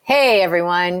Hey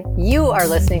everyone, you are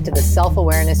listening to the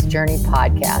Self-Awareness Journey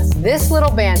podcast. This little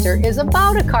banter is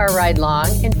about a car ride long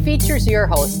and features your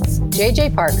hosts,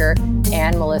 JJ Parker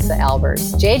and Melissa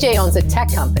Albers. JJ owns a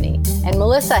tech company and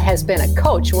Melissa has been a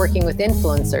coach working with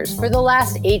influencers for the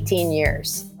last 18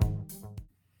 years.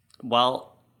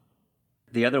 Well,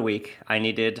 the other week I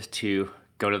needed to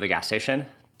go to the gas station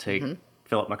to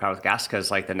fill up my car with gas because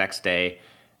the next day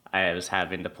I was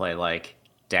having to play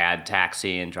dad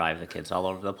taxi and drive the kids all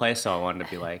over the place. So I wanted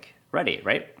to be ready,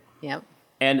 right? Yep.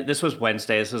 And this was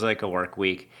Wednesday. This was a work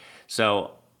week.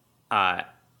 So, and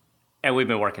we've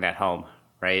been working at home,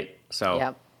 right?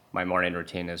 So my morning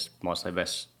routine has mostly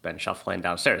been shuffling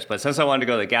downstairs. But since I wanted to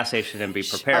go to the gas station and be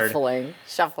prepared,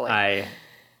 shuffling. I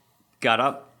got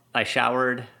up, I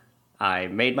showered, I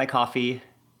made my coffee,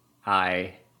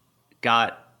 I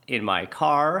got in my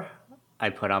car, I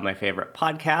put on my favorite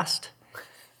podcast,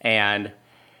 and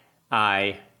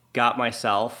I got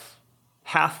myself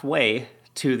halfway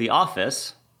to the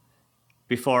office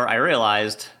before I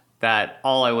realized that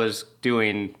all I was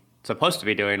supposed to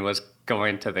be doing was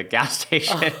going to the gas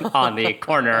station on the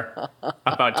corner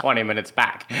about 20 minutes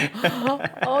back.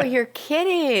 Oh, you're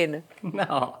kidding.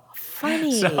 No.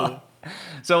 Funny. So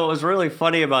it was really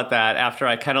funny about that after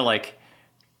I kind of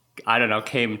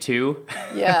came to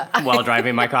while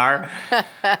driving my car.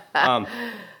 I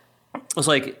was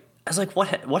like,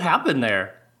 what happened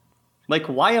there?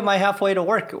 Why am I halfway to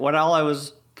work when all I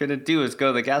was going to do is go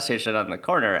to the gas station on the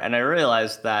corner? And I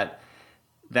realized that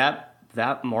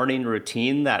morning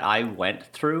routine that I went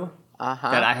through,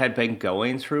 that I had been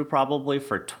going through probably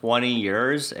for 20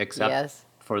 years, except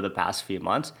for the past few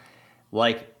months,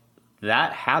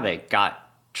 that habit got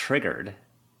triggered.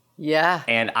 Yeah.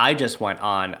 And I just went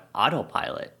on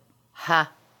autopilot.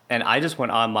 And I just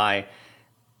went on my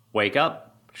wake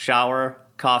up, shower,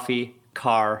 coffee,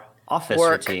 car, office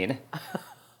routine.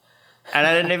 And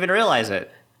I didn't even realize it.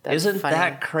 Isn't funny.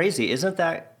 That crazy? Isn't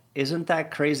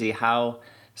that crazy how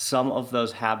some of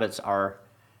those habits are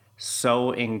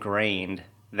so ingrained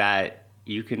that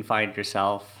you can find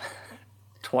yourself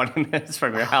 20 minutes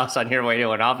from your house on your way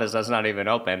to an office that's not even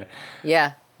open.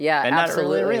 Yeah, and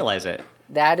absolutely. not really realize it.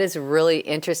 That is really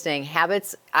interesting.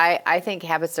 Habits, I think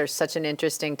habits are such an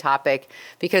interesting topic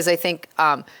because I think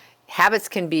habits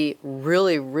can be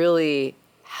really, really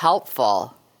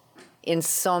helpful in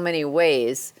so many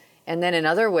ways. And then in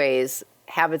other ways,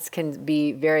 habits can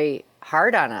be very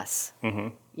hard on us,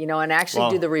 and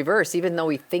actually do the reverse, even though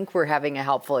we think we're having a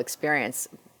helpful experience.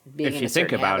 If you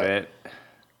think about it,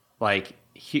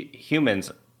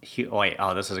 humans,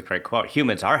 this is a great quote.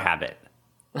 Humans are habit,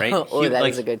 right? That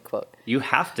is a good quote. You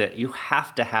have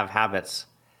to have habits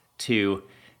to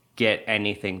get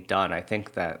anything done. I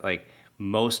think that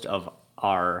most of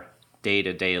our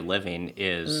day-to-day living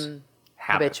is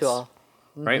habits, habitual,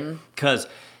 right? Because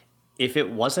if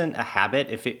it wasn't a habit,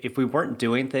 if we weren't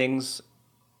doing things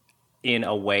in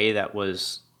a way that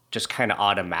was just kind of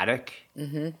automatic,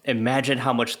 imagine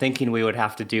how much thinking we would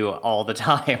have to do all the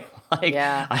time.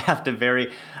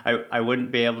 I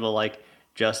wouldn't be able to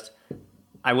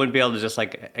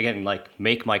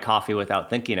make my coffee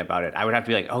without thinking about it. I would have to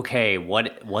be okay,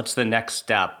 what's the next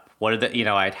step?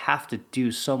 I'd have to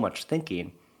do so much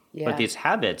thinking. Yeah. But these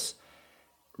habits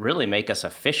really make us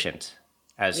efficient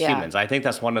as humans. I think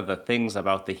that's one of the things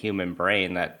about the human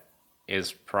brain that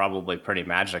is probably pretty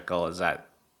magical, is that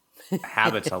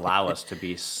habits allow us to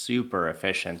be super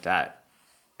efficient at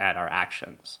our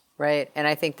actions. Right. And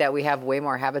I think that we have way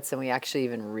more habits than we actually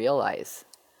even realize.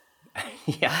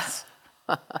 Yes.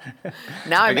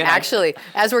 Now I'm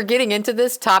as we're getting into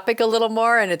this topic a little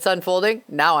more and it's unfolding,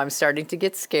 now I'm starting to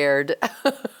get scared.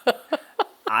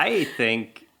 I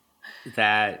think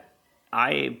that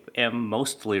I am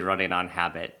mostly running on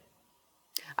habit.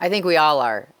 I think we all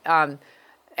are. And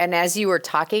as you were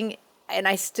talking, and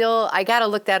I got to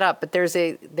look that up, but there's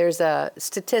a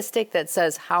statistic that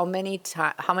says how many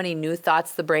new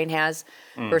thoughts the brain has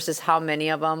versus how many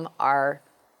of them are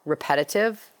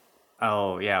repetitive.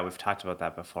 Oh yeah, we've talked about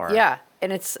that before. Yeah,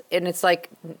 and it's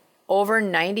over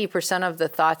 90% of the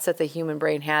thoughts that the human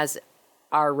brain has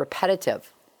are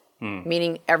repetitive,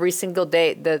 meaning every single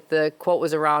day. The quote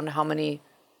was around how many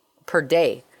per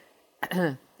day,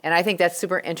 and I think that's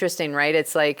super interesting, right?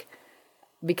 It's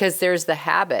because there's the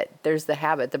habit.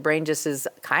 The brain just is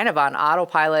kind of on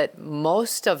autopilot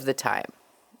most of the time.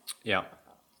 Yeah.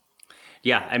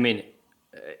 Yeah, I mean,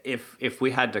 if we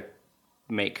had to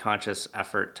make conscious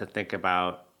effort to think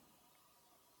about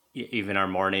even our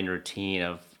morning routine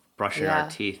of brushing our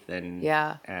teeth and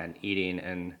eating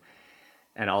and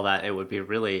all that, it would be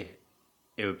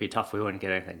tough. We wouldn't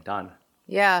get anything done.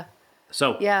 Yeah.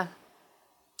 So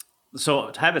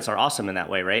So habits are awesome in that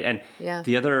way, right? And Yeah.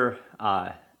 the other,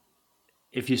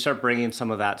 if you start bringing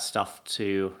some of that stuff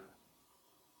to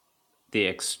the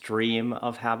extreme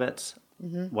of habits,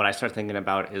 what I start thinking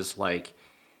about is like,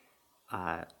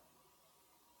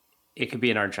 it could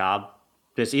be in our job.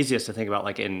 It's easiest to think about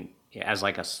like as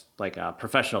like a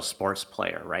professional sports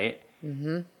player, right?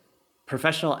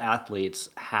 Professional athletes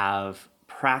have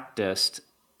practiced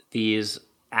these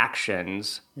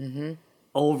actions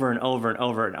over and over and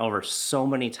over and over so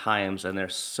many times, and they're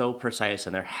so precise,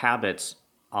 and their habits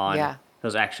on Yeah.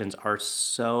 those actions are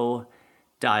so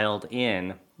dialed in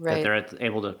that Right. they're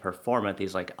able to perform at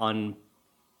these like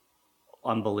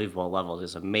unbelievable levels,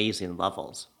 these amazing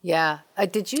levels, Yeah.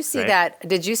 Did you see right? that?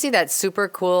 Did you see that super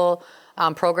cool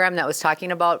program that was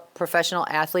talking about professional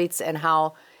athletes and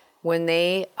how when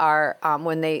they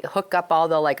hook up all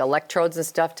the like electrodes and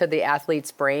stuff to the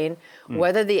athlete's brain,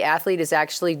 whether the athlete is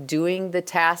actually doing the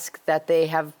task that they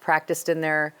have practiced a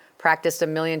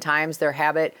million times, their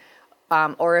habit,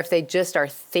 or if they just are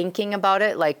thinking about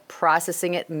it, like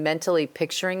processing it mentally,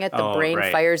 picturing it, the Oh, brain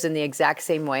right. fires in the exact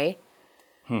same way.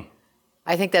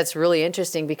 I think that's really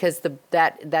interesting because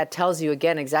that tells you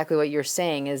again exactly what you're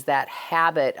saying is that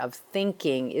habit of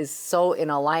thinking is so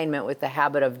in alignment with the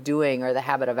habit of doing or the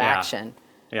habit of Yeah. action.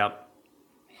 Yep.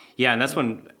 Yeah, and that's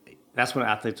when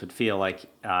athletes would feel like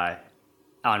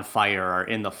on fire or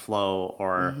in the flow,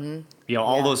 or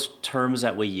all Yeah. those terms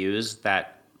that we use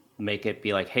that make it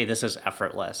be like, hey, this is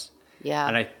effortless. Yeah.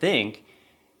 And I think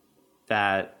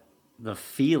that the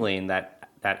feeling that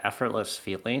effortless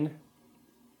feeling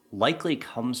likely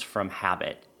comes from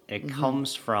habit. It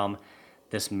comes from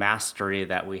this mastery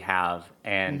that we have,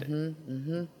 and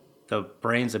the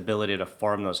brain's ability to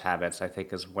form those habits, I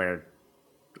think, is where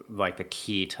like the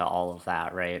key to all of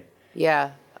that, right?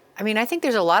 Yeah. I mean, I think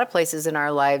there's a lot of places in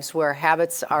our lives where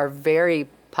habits are very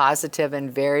positive and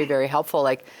very, very helpful.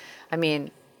 Like, I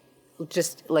mean,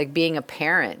 just like being a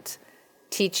parent,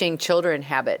 teaching children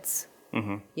habits,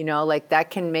 like that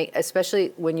can make,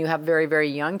 especially when you have very, very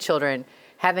young children,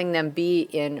 having them be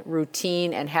in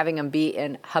routine and having them be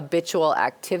in habitual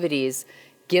activities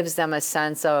gives them a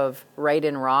sense of right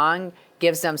and wrong,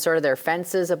 gives them sort of their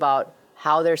fences about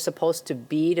how they're supposed to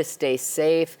be to stay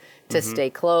safe, to stay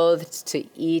clothed, to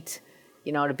eat,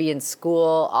 to be in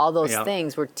school, all those Yeah.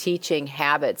 things. We're teaching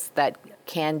habits that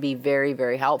can be very,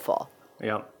 very helpful.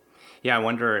 Yeah. Yeah, I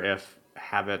wonder if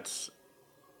habits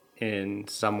in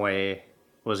some way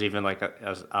was even like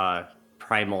a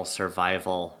primal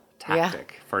survival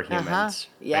tactic for humans.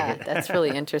 Yeah, Right? that's really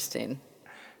interesting.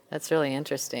 That's really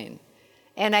interesting.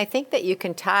 And I think that you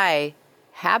can tie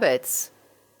habits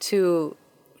to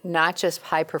not just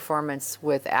high performance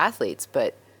with athletes,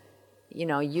 but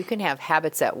you can have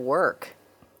habits at work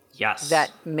Yes.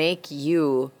 that make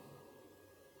you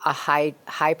a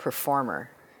high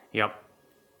performer. Yep.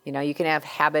 You can have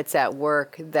habits at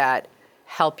work that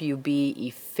help you be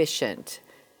efficient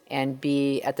and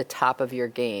be at the top of your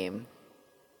game.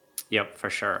 Yep, for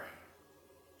sure.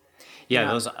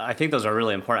 Yeah, I think those are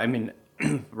really important. I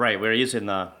mean, right, we're using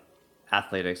the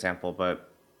athlete example, but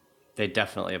they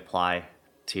definitely apply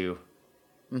to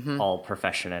all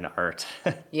profession and art.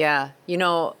 Yeah,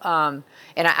 and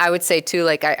I would say too,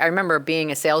 like I remember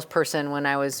being a salesperson when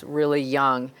I was really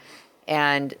young,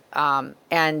 and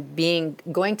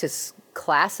going to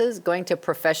classes, going to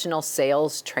professional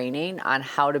sales training on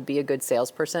how to be a good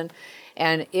salesperson,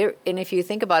 and if you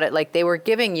think about it, like they were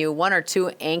giving you one or two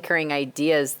anchoring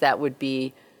ideas that would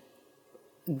be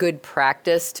good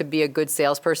practice to be a good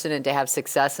salesperson and to have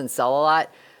success and sell a lot.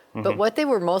 But what they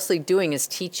were mostly doing is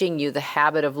teaching you the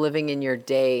habit of living in your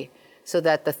day so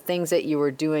that the things that you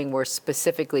were doing were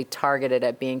specifically targeted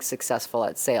at being successful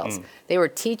at sales. They were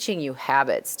teaching you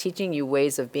habits, teaching you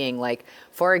ways of being. Like,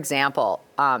 for example,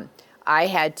 I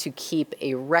had to keep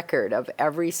a record of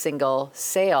every single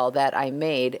sale that I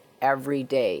made every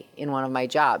day in one of my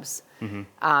jobs.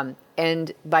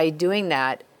 And by doing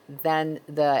that, then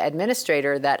the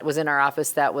administrator that was in our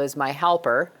office that was my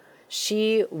helper,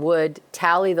 she would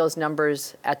tally those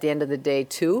numbers at the end of the day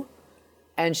too,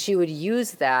 and she would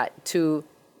use that to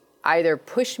either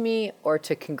push me or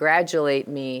to congratulate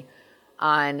me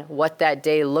on what that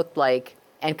day looked like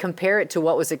and compare it to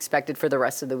what was expected for the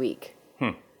rest of the week.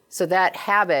 So that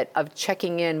habit of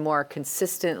checking in more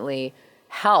consistently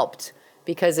helped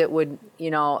because it would,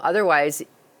 otherwise,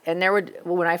 and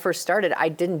when I first started, I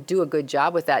didn't do a good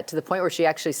job with that to the point where she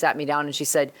actually sat me down and she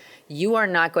said, you are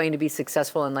not going to be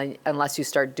successful unless you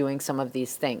start doing some of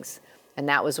these things. And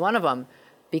that was one of them,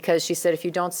 because she said, if you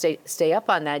don't stay up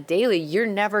on that daily, you're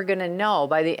never going to know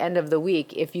by the end of the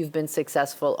week if you've been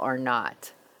successful or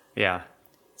not. Yeah.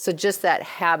 So just that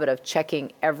habit of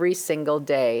checking every single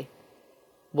day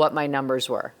what my numbers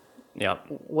were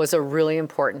was a really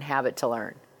important habit to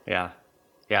learn. Yeah.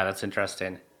 Yeah, that's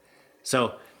interesting.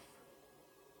 So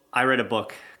I read a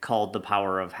book called The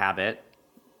Power of Habit,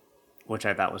 which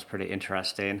I thought was pretty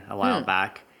interesting a while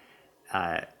back.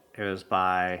 It was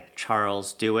by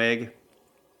Charles Duhigg.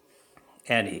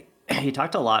 And he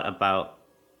talked a lot about,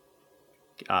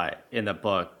 in the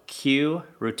book, cue,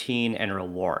 routine, and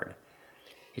reward.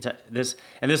 This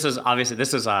is obviously,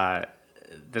 this is a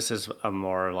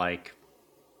more like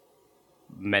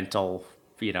mental,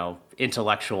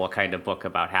 intellectual kind of book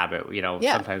about habit.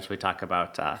 Sometimes we talk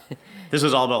about, this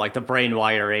was all about like the brain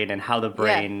wiring and how the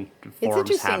brain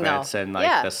forms habits and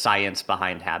like the science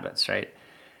behind habits, right?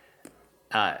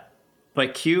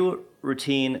 But cue,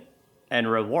 routine, and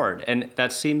reward. And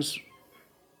that seems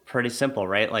pretty simple,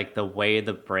 right? Like the way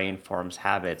the brain forms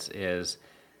habits is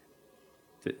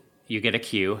you get a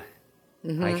cue,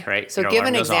 like, right? So give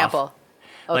an example.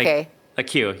 Okay. Like a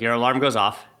cue, your alarm goes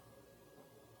off.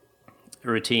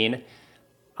 Routine,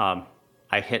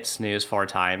 I hit snooze 4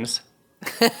 times.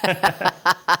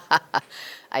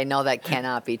 I know that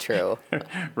cannot be true.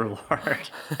 Reward.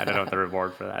 I don't know what the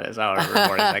reward for that is. Oh, the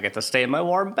reward is I get to stay in my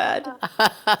warm bed.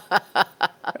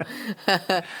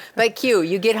 But cue,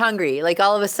 you get hungry. Like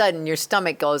all of a sudden your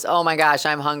stomach goes, oh my gosh,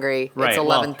 I'm hungry. Right. It's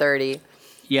 11:30.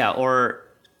 Yeah, or,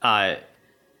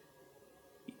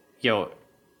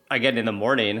 again in the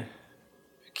morning,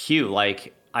 cue,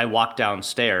 like I walk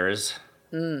downstairs.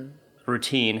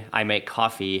 Routine, I make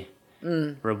coffee.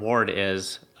 Reward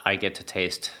is I get to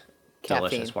taste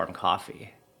delicious warm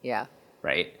coffee. Yeah.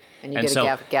 Right. And you get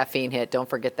a caffeine hit. Don't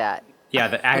forget that.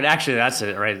 Yeah, actually that's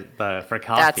it, right? For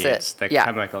coffee, it's the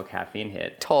chemical caffeine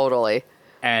hit. Totally.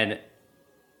 And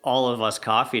all of us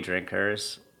coffee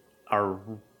drinkers are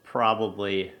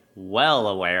probably well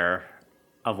aware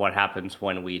of what happens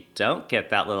when we don't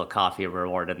get that little coffee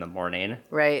reward in the morning.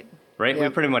 Right. Right? Yep.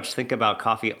 We pretty much think about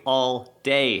coffee all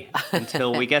day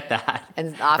until we get that.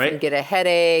 And often get a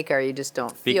headache or you just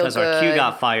don't feel because good. Our cue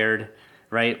got fired,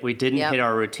 right? We didn't hit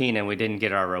our routine and we didn't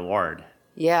get our reward.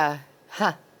 Yeah.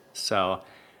 Huh. So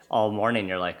all morning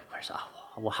you're like,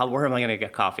 where am I going to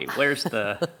get coffee? Where's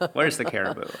the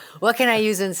caribou? What can I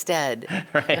use instead?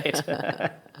 Right.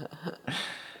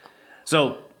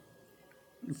 So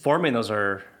forming those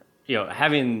are,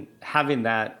 having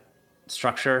that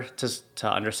structure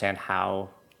to understand how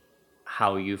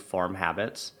you form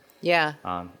habits. Yeah.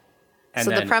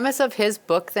 So the premise of his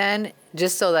book then,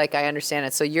 just so like I understand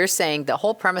it, so you're saying the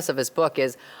whole premise of his book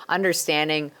is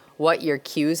understanding what your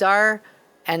cues are,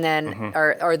 and then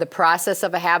or the process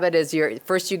of a habit is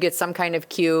first you get some kind of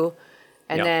cue,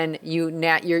 and then you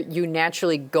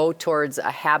naturally go towards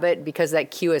a habit because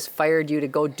that cue has fired you to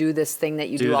go do this thing that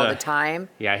you do all the time.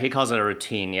 Yeah, he calls it a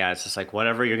routine. Yeah, it's just like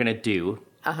whatever you're gonna do.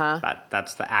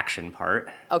 That's the action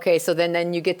part. Okay, so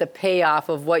then you get the payoff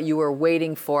of what you were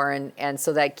waiting for, and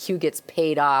so that cue gets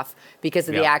paid off because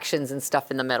of the actions and stuff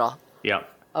in the middle. Yep.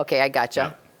 Okay, I gotcha.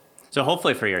 Yep. So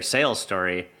hopefully for your sales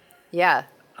story,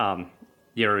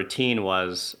 your routine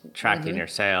was tracking your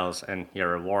sales, and your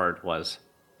reward was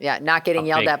not getting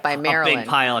yelled at by Marilyn. A big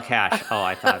pile of cash. Oh,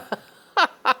 I thought.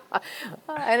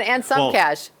 and some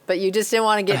cash, but you just didn't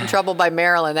want to get in trouble by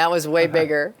Marilyn. That was way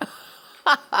bigger.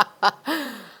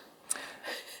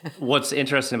 What's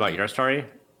interesting about your story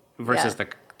versus the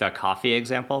coffee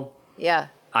example,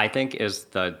 I think, is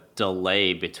the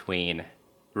delay between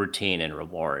routine and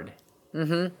reward.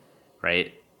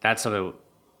 Right? That's an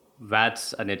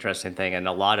interesting thing, and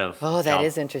a lot of that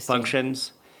is interesting.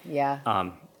 Functions.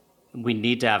 We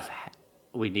need to have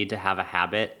a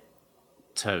habit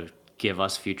to give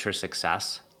us future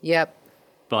success. Yep.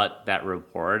 But that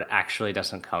reward actually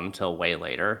doesn't come till way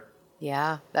later.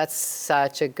 Yeah, that's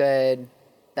such a good.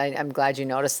 I'm glad you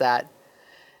noticed that,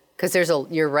 because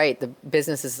you're right. The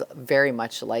business is very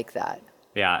much like that.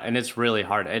 Yeah, and it's really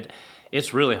hard.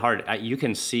 It's really hard. You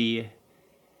can see.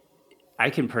 I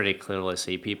can pretty clearly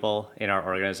see people in our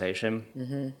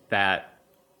organization that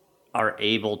are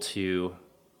able to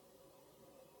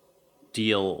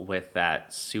deal with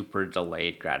that super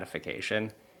delayed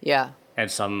gratification. Yeah. And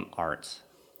some aren't.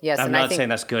 Yes, I'm not saying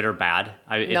that's good or bad.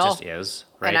 It just is.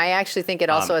 Right? And I actually think it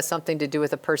also has something to do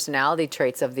with the personality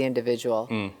traits of the individual.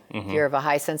 If you're of a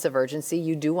high sense of urgency,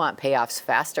 you do want payoffs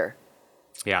faster.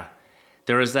 Yeah,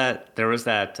 there was that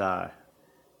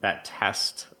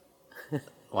test,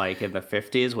 like in the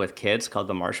 50s with kids, called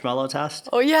the marshmallow test.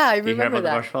 Oh yeah, I remember that. You hear about the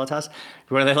marshmallow test,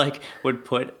 where they would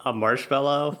put a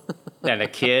marshmallow and a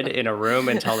kid in a room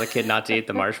and tell the kid not to eat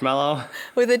the marshmallow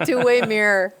with a two-way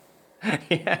mirror.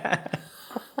 Yeah.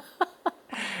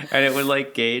 And it would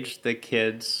like gauge the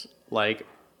kids' like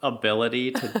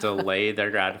ability to delay their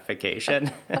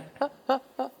gratification.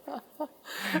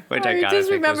 Which I just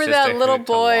remember that little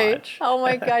boy. Oh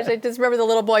my gosh, I just remember the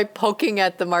little boy poking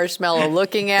at the marshmallow,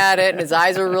 looking at it, and his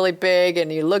eyes were really big,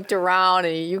 and he looked around,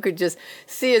 and you could just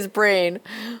see his brain.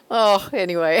 Oh,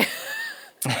 anyway.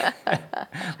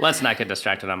 Let's not get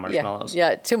distracted on marshmallows.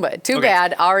 Yeah, too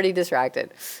bad. Already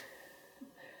distracted.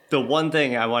 The one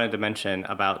thing I wanted to mention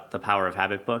about the Power of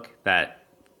Habit book, that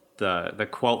the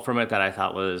quote from it that I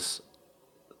thought was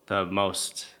the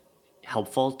most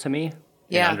helpful to me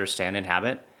in understanding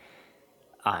habit,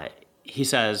 he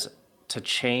says, to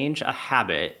change a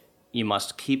habit, you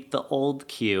must keep the old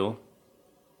cue,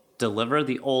 deliver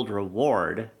the old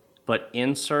reward, but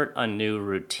insert a new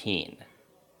routine.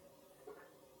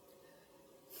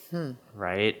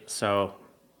 Right? So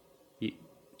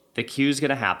the cue's going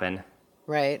to happen.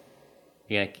 Right.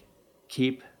 You're going to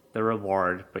keep the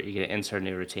reward, but you're going to insert a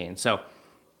new routine. So,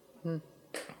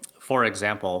 for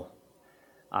example,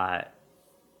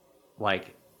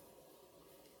 like,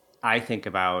 I think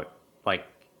about, like,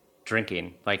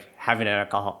 drinking, like having an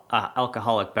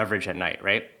alcoholic beverage at night,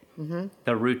 right? Mm-hmm.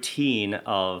 The routine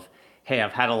of, hey,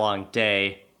 I've had a long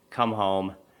day, come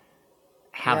home,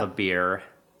 have a beer,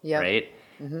 right?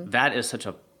 Mm-hmm. That is such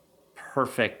a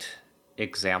perfect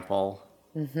example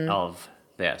of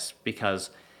this,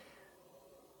 because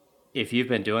if you've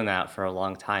been doing that for a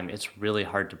long time, it's really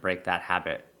hard to break that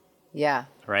habit. Yeah.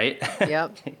 Right?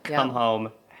 Yep. Come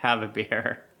home, have a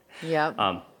beer. Yep.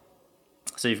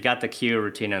 So you've got the cue,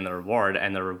 routine, and the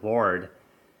reward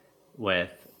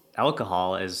with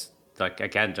alcohol is like,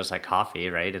 again, just like coffee,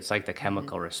 right? It's like the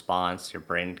chemical response. Your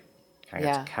brain kind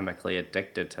of gets chemically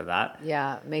addicted to that.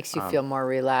 Yeah, it makes you feel more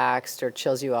relaxed, or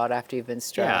chills you out after you've been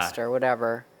stressed or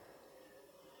whatever.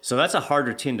 So that's a hard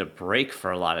routine to break for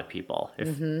a lot of people.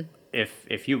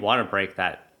 If you want to break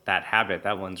that habit,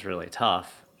 that one's really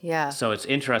tough. Yeah. So it's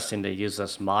interesting to use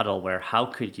this model where how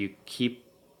could you keep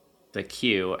the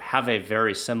cue, have a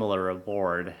very similar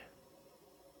reward,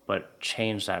 but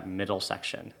change that middle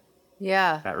section.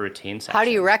 Yeah. That routine section. How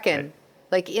do you reckon? Right?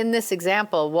 Like in this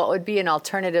example, what would be an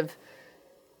alternative?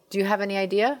 Do you have any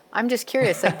idea? I'm just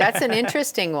curious. Like, that's an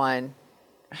interesting one.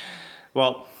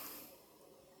 Well,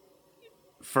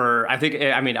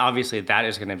 obviously that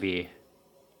is going to be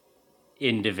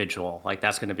individual. Like,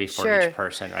 that's going to be for each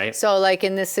person, right? So like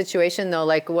in this situation though,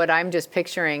 like what I'm just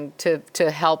picturing to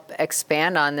help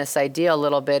expand on this idea a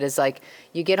little bit is like,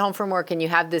 you get home from work and you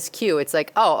have this cue. It's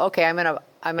like, oh, okay, I'm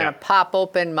gonna pop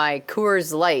open my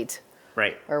Coors Light,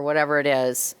 right, or whatever it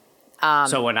is.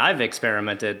 So when I've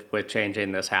experimented with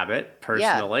changing this habit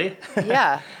personally,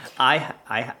 I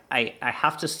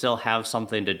have to still have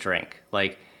something to drink.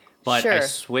 Like, but I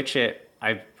switch it.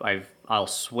 I'll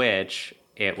switch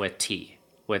it with tea,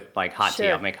 with like hot tea.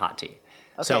 I'll make hot tea.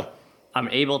 Okay. So I'm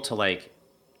able to like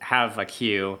have a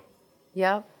cue.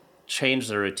 Yeah. Change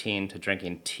the routine to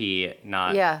drinking tea,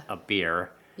 not a beer.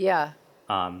 Yeah.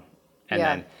 And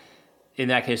then in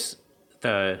that case,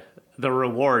 the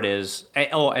reward is,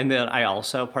 and then I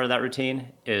also, part of that routine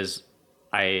is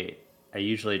I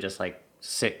usually just like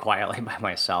sit quietly by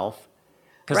myself,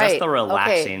 because that's the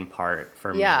relaxing part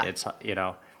for me. It's,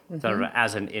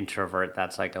 as an introvert,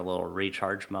 that's like a little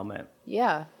recharge moment.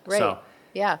 Yeah. Right. So,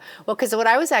 well, because what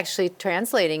I was actually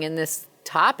translating in this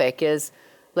topic is,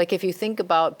 like, if you think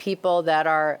about people that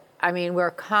are,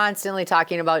 we're constantly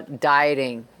talking about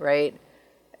dieting, right?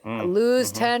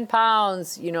 Lose 10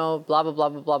 pounds, blah, blah, blah, blah,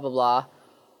 blah, blah, blah.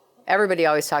 Everybody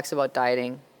always talks about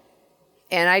dieting.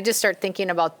 And I just start thinking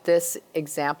about this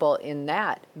example in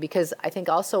that, because I think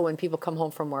also when people come home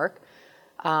from work,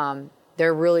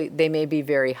 they may be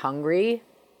very hungry.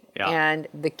 Yeah. And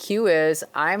the cue is,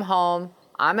 I'm home,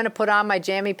 I'm going to put on my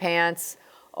jammy pants,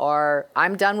 or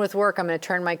I'm done with work, I'm going to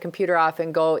turn my computer off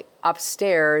and go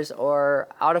upstairs or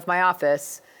out of my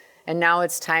office. And now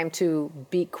it's time to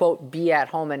be at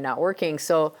home and not working.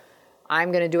 So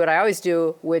I'm going to do what I always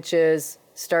do, which is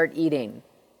start eating,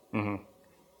 and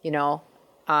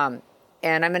I'm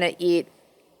going to eat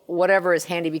whatever is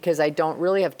handy, because I don't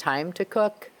really have time to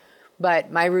cook.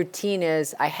 But my routine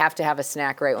is I have to have a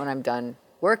snack right when I'm done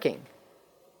working.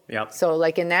 Yep. So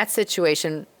like in that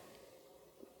situation,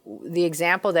 the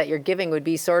example that you're giving would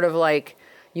be sort of like,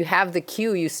 you have the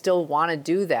cue, you still want to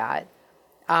do that.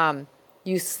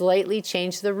 You slightly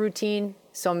change the routine.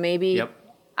 So maybe,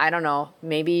 I don't know,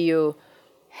 maybe you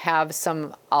have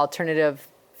some alternative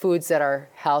foods that are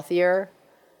healthier.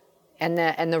 And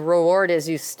the reward is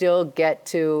you still get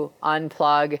to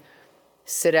unplug,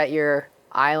 sit at your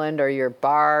island or your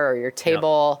bar or your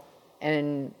table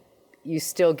and you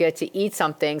still get to eat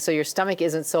something, so your stomach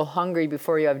isn't so hungry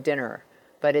before you have dinner.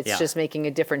 But it's just making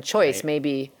a different choice, right.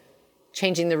 Maybe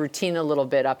changing the routine a little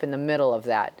bit up in the middle of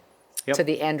that to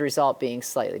the end result being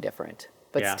slightly different,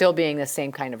 but still being the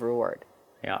same kind of reward.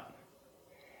 Yeah.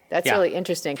 That's really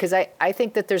interesting, because I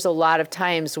think that there's a lot of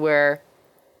times where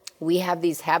we have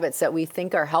these habits that we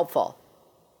think are helpful,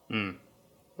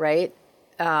 right?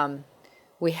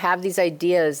 We have these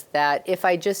ideas that if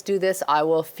I just do this, I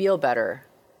will feel better.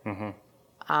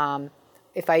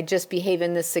 If I just behave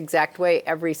in this exact way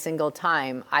every single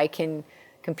time, I can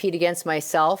compete against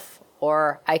myself,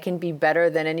 or I can be better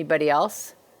than anybody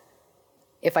else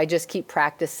if I just keep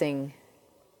practicing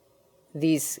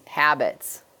these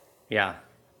habits. Yeah.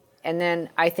 And then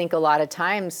I think a lot of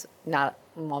times,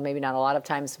 maybe not a lot of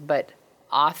times, but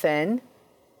often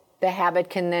the habit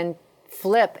can then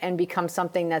flip and become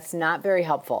something that's not very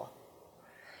helpful.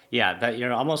 Yeah, that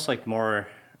you're almost like more,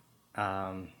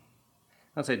 I'd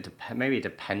say maybe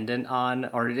dependent on,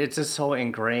 or it's just so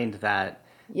ingrained that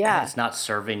it's not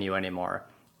serving you anymore.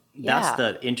 That's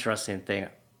the interesting thing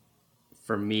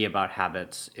for me about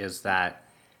habits, is that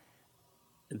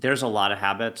there's a lot of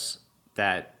habits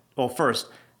that, well, first,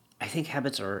 I think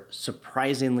habits are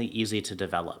surprisingly easy to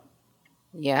develop.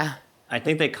 Yeah. I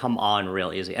think they come on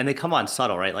real easy, and they come on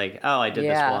subtle, right? Like, oh, I did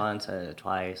this once,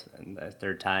 twice, and the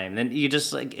third time. Then you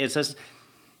just like, it's just,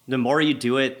 the more you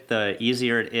do it, the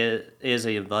easier it is,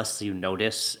 the less you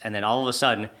notice. And then all of a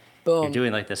sudden, boom, you're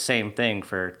doing like the same thing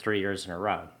for 3 years in a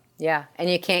row. Yeah. And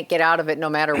you can't get out of it no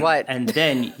matter what. And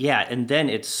then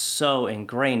it's so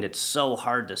ingrained, it's so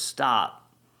hard to stop.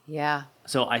 Yeah.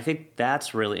 So I think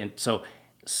that's really, so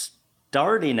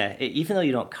starting even though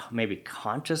you don't maybe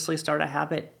consciously start a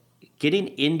habit, getting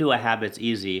into a habit's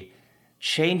easy,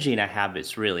 changing a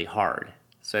habit's really hard.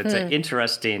 So it's an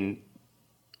interesting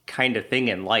kind of thing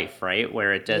in life, right?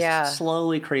 Where it just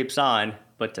slowly creeps on,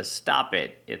 but to stop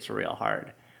it, it's real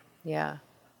hard. Yeah.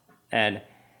 And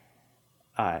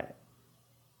but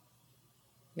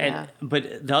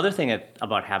the other thing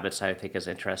about habits I think is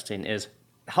interesting is,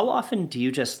 how often do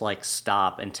you just like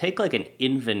stop and take like an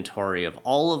inventory of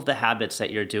all of the habits that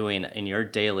you're doing in your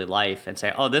daily life and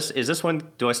say, oh, this one,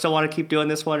 do I still want to keep doing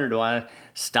this one, or do I want to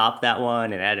stop that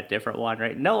one and add a different one,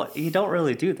 right? No, you don't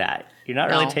really do that. You're not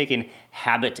really taking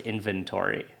habit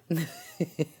inventory.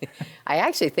 I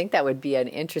actually think that would be an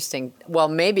interesting, well,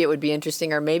 maybe it would be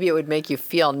interesting, or maybe it would make you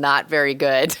feel not very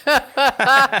good.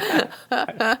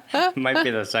 Might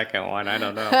be the second one. I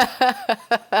don't know.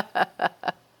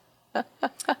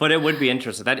 But it would be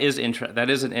interesting. That is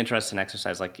an interesting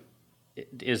exercise. Like,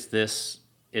 is this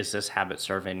habit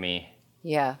serving me?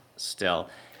 Yeah. Still,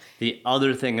 the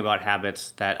other thing about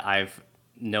habits that I've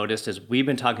noticed is we've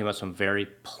been talking about some very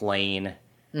plain,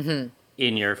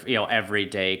 in your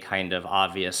everyday kind of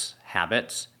obvious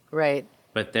habits. Right.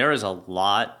 But there is a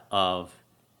lot of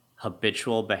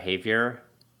habitual behavior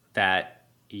that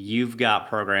you've got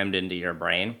programmed into your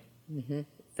brain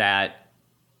that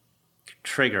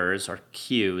triggers or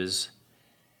cues,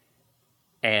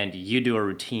 and you do a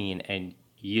routine and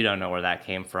you don't know where that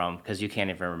came from because you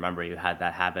can't even remember you had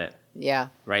that habit. Yeah.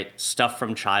 Right? Stuff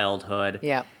from childhood.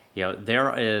 Yeah.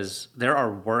 There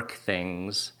are work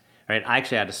things, right? I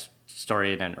actually had a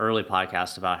story in an early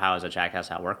podcast about how I was a jackass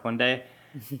at work one day.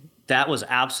 That was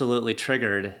absolutely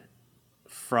triggered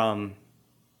from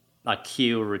a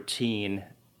cue routine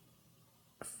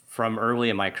from early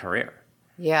in my career.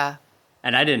 Yeah.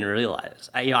 And I didn't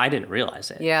realize. I didn't realize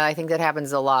it. Yeah, I think that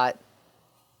happens a lot.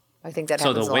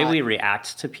 So the way we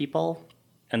react to people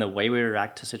and the way we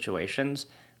react to situations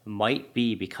might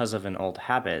be because of an old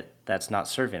habit that's not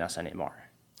serving us anymore.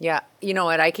 Yeah. You know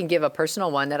what? I can give a personal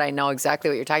one that I know exactly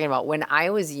what you're talking about. When I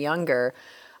was younger,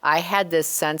 I had this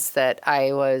sense that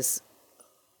I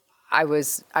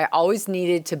always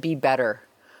needed to be better.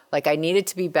 Like, I needed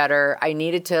to be better. I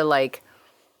needed to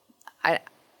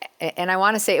and I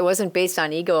want to say it wasn't based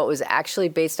on ego. It was actually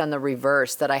based on the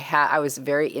reverse, that I was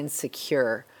very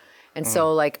insecure. And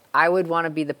so like, I would want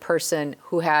to be the person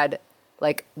who had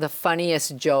like the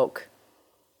funniest joke,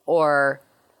 or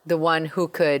the one who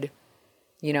could,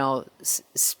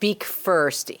 speak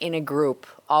first in a group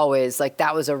always. Like,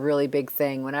 that was a really big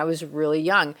thing when I was really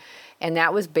young. And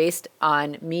that was based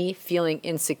on me feeling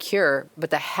insecure.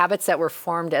 But the habits that were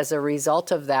formed as a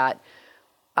result of that,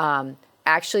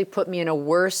 actually put me in a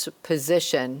worse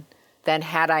position than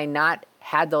had I not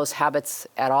had those habits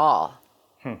at all.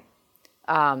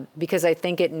 Because I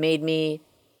think it made me,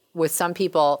 with some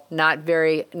people, not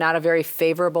a very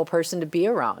favorable person to be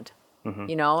around.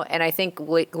 And I think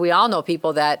we all know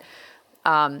people that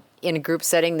in a group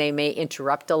setting, they may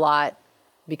interrupt a lot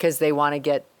because they want to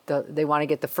get they want to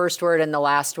get the first word and the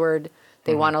last word.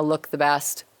 They want to look the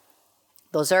best.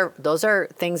 Those are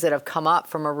things that have come up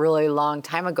from a really long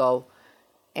time ago,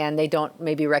 and they don't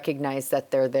maybe recognize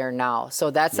that they're there now.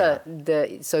 So that's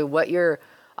so what you're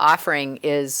offering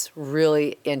is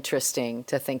really interesting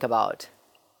to think about.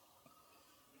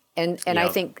 And I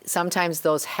think sometimes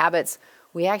those habits,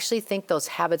 we actually think those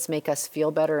habits make us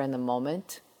feel better in the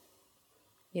moment,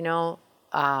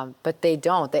 but they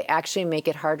don't. They actually make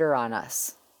it harder on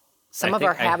us. Some of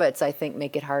our habits, I think,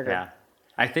 make it harder. Yeah.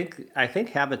 I think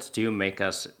habits do make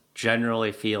us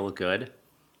generally feel good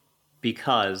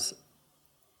because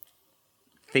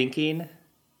thinking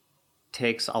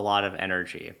takes a lot of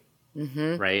energy,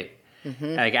 right?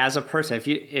 Mm-hmm. Like as a person,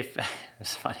 if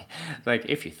it's funny, like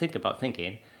if you think about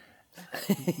thinking,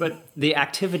 but the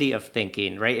activity of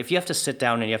thinking, right? If you have to sit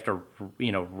down and you have to,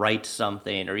 write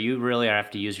something, or you really have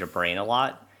to use your brain a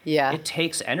lot, it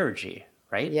takes energy,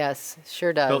 right? Yes,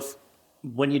 sure does. So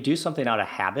when you do something out of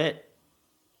habit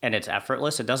and it's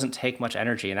effortless, it doesn't take much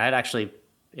energy, and that actually,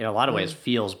 in a lot of ways,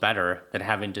 feels better than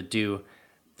having to do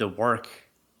the work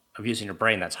of using your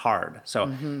brain that's hard.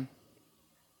 So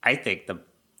I think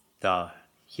the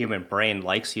human brain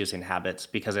likes using habits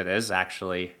because it does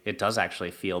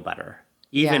actually feel better,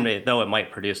 even though it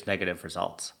might produce negative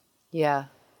results. Yeah.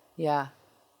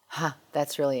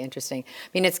 That's really interesting. I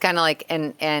mean, it's kind of like,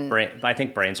 I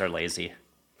think brains are lazy.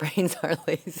 Brains are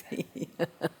lazy.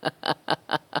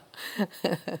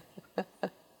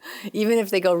 Even if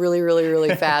they go really, really,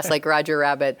 really fast, like Roger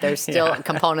Rabbit, there's still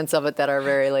components of it that are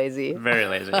very lazy. Very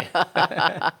lazy.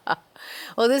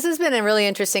 Well, this has been a really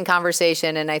interesting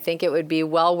conversation, and I think it would be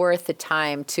well worth the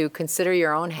time to consider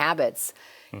your own habits.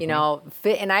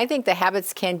 And I think the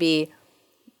habits can be,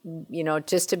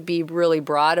 just to be really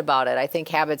broad about it, I think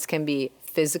habits can be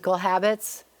physical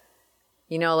habits.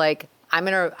 Like I'm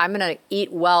gonna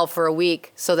eat well for a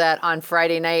week so that on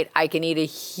Friday night I can eat a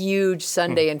huge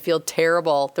sundae and feel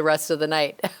terrible the rest of the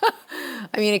night.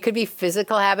 I mean, it could be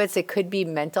physical habits. It could be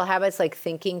mental habits, like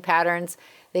thinking patterns.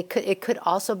 It could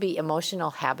also be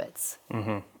emotional habits,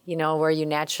 where you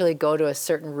naturally go to a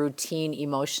certain routine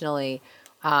emotionally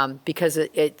because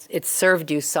it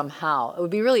served you somehow. It would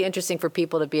be really interesting for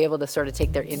people to be able to sort of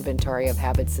take their inventory of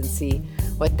habits and see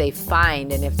what they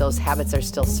find and if those habits are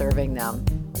still serving them.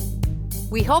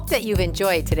 We hope that you've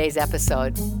enjoyed today's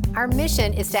episode. Our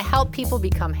mission is to help people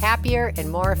become happier and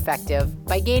more effective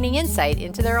by gaining insight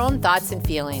into their own thoughts and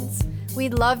feelings.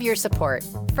 We'd love your support.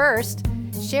 First,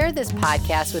 share this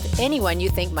podcast with anyone you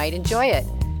think might enjoy it.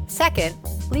 Second,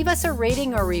 leave us a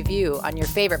rating or review on your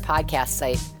favorite podcast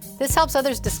site. This helps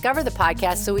others discover the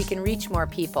podcast so we can reach more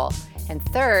people. And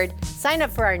third, sign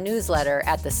up for our newsletter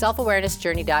at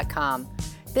theselfawarenessjourney.com.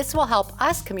 This will help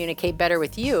us communicate better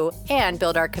with you and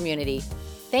build our community.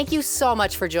 Thank you so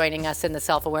much for joining us in the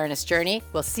Self-Awareness Journey.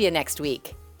 We'll see you next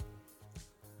week.